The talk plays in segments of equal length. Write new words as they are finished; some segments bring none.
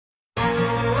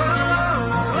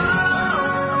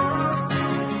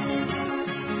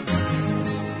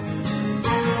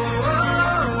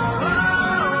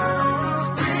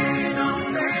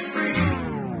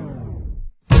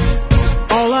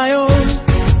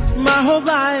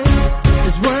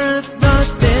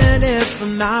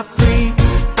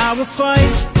will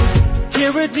fight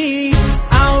tyranny.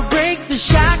 I'll break the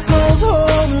shackles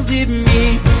holding me.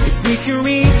 If we can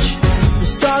reach the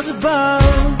stars above,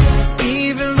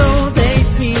 even though they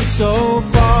seem so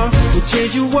far, we'll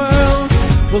change the world,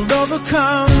 we'll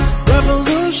overcome.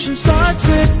 Revolution starts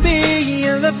with me.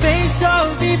 In the face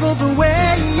of evil, the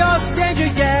way of danger,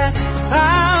 yeah,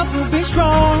 I will be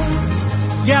strong.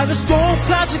 Yeah, the storm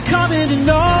clouds are coming, and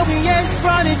no, we ain't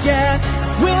running yet.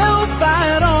 We'll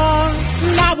fight on,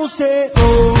 and I will say,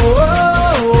 oh,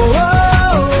 oh, oh,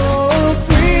 oh,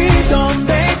 freedom,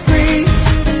 make free.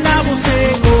 And I will say,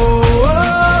 oh,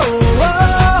 oh,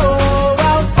 oh,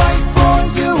 I'll fight for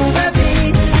you and me.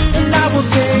 And I will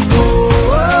say, oh,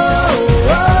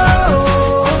 oh,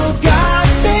 oh, God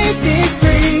made me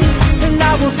free. And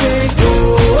I will say, oh,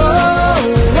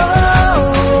 oh,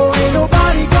 oh, ain't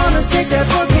nobody gonna take that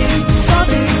from me,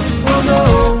 oh no.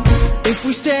 If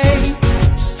we stay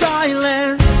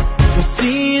silent, we'll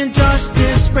see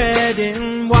injustice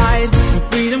spreading wide. When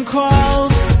freedom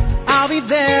calls, I'll be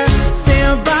there.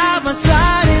 Stand by my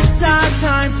side, it's our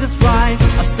time to fly.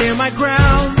 I'll stand my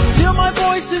ground till my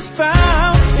voice is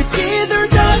found. It's either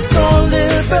death or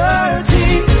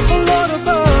liberty. Oh Lord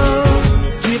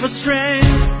above, give us strength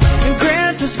and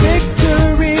grant us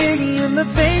victory. In the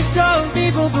face of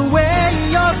evil, the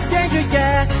way of danger,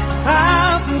 yeah,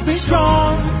 I will be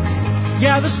strong.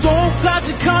 Yeah, the storm clouds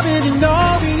are coming, and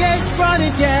no, we ain't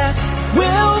running yet.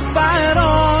 We'll fight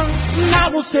on, and I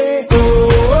will say, oh,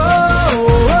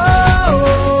 oh, oh,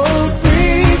 oh,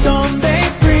 freedom,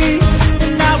 make free.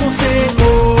 And I will say,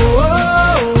 oh,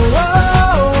 oh,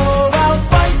 oh, I'll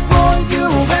fight for you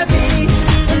and me.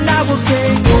 And I will say,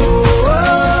 oh,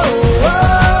 oh,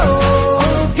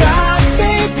 oh, God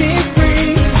made me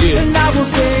free. Yeah. And I will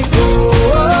say, oh,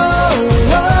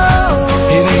 oh,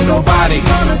 oh, it ain't nobody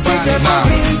gonna take that from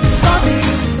me,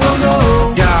 oh no.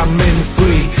 God made me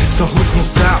free, so who's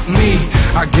gonna stop me?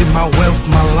 I get my wealth,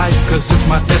 my life, cause it's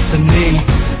my destiny.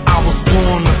 I was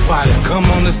born a fighter, come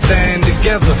on and stand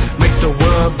together. Make the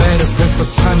world better, pray for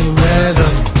sunny weather.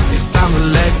 It's time to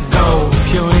let go,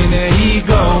 if you're in an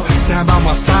ego, stand by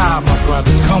my side, my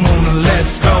brothers, come on and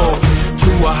let's go. To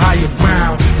a higher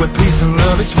ground, where peace and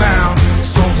love is found.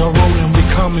 Storms are rolling, we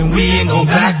coming, we ain't gon'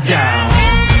 back down.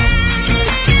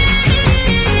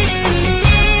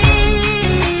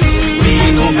 We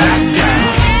ain't gon' back down.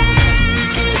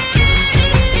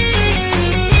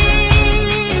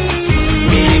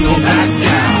 We ain't gon' back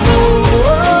down. Oh,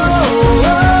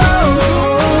 oh,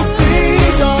 oh,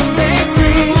 freedom,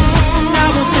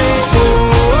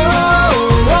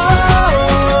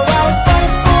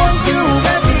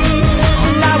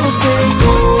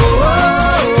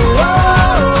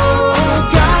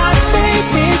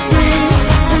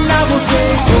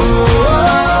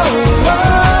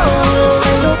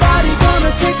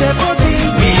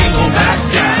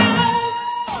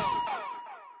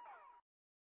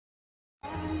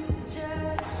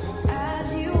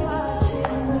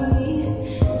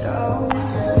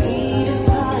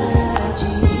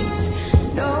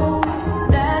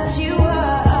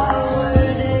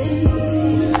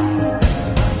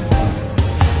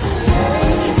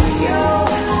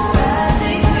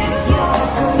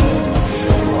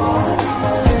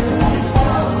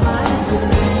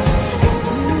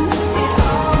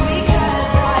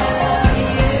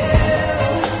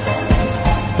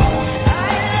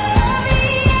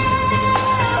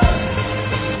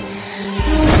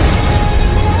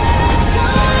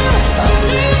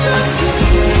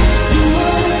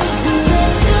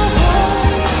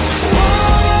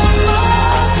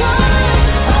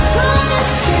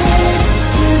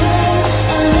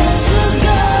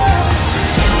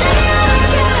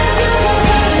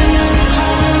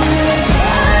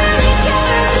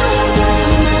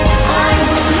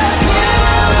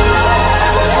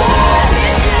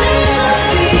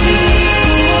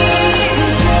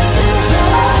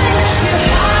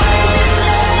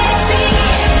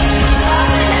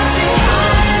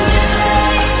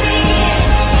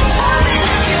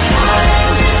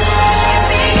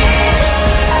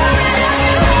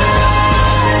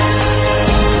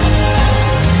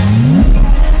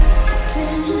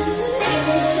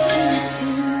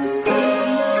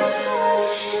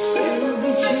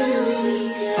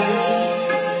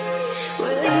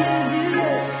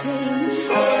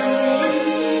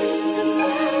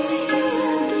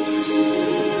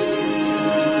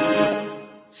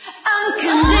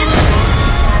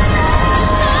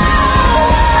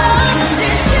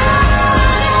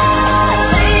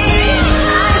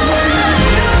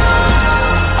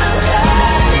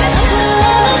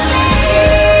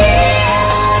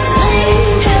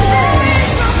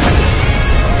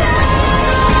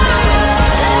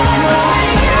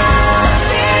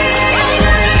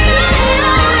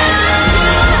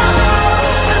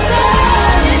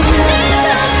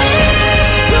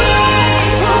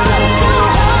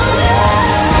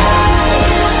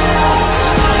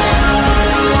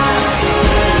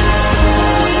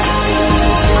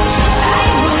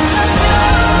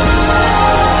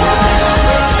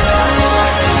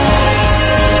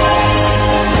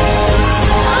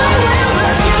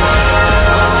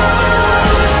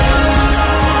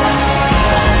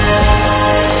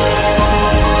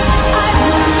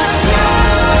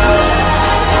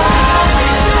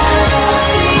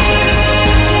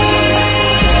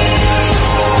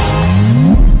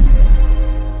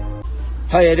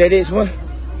 Hai adik-adik semua.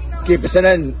 Okey,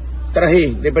 pesanan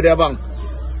terakhir daripada abang.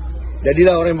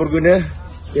 Jadilah orang yang berguna,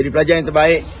 jadi pelajar yang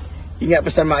terbaik. Ingat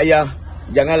pesan mak ayah,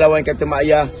 jangan lawan kata mak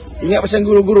ayah. Ingat pesan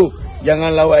guru-guru,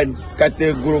 jangan lawan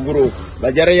kata guru-guru.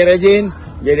 Belajar yang rajin,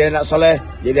 jadi anak soleh,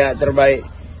 jadi anak terbaik.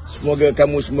 Semoga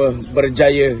kamu semua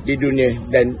berjaya di dunia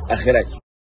dan akhirat.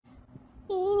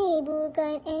 Ini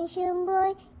bukan action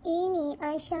boy, ini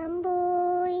Asyam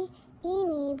boy.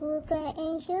 Ini bukan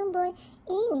action boy,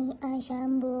 ini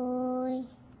Asyam boy.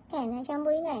 Kan Asyam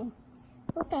boy kan?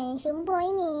 Bukan action boy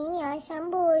ni, ini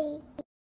Asyam boy.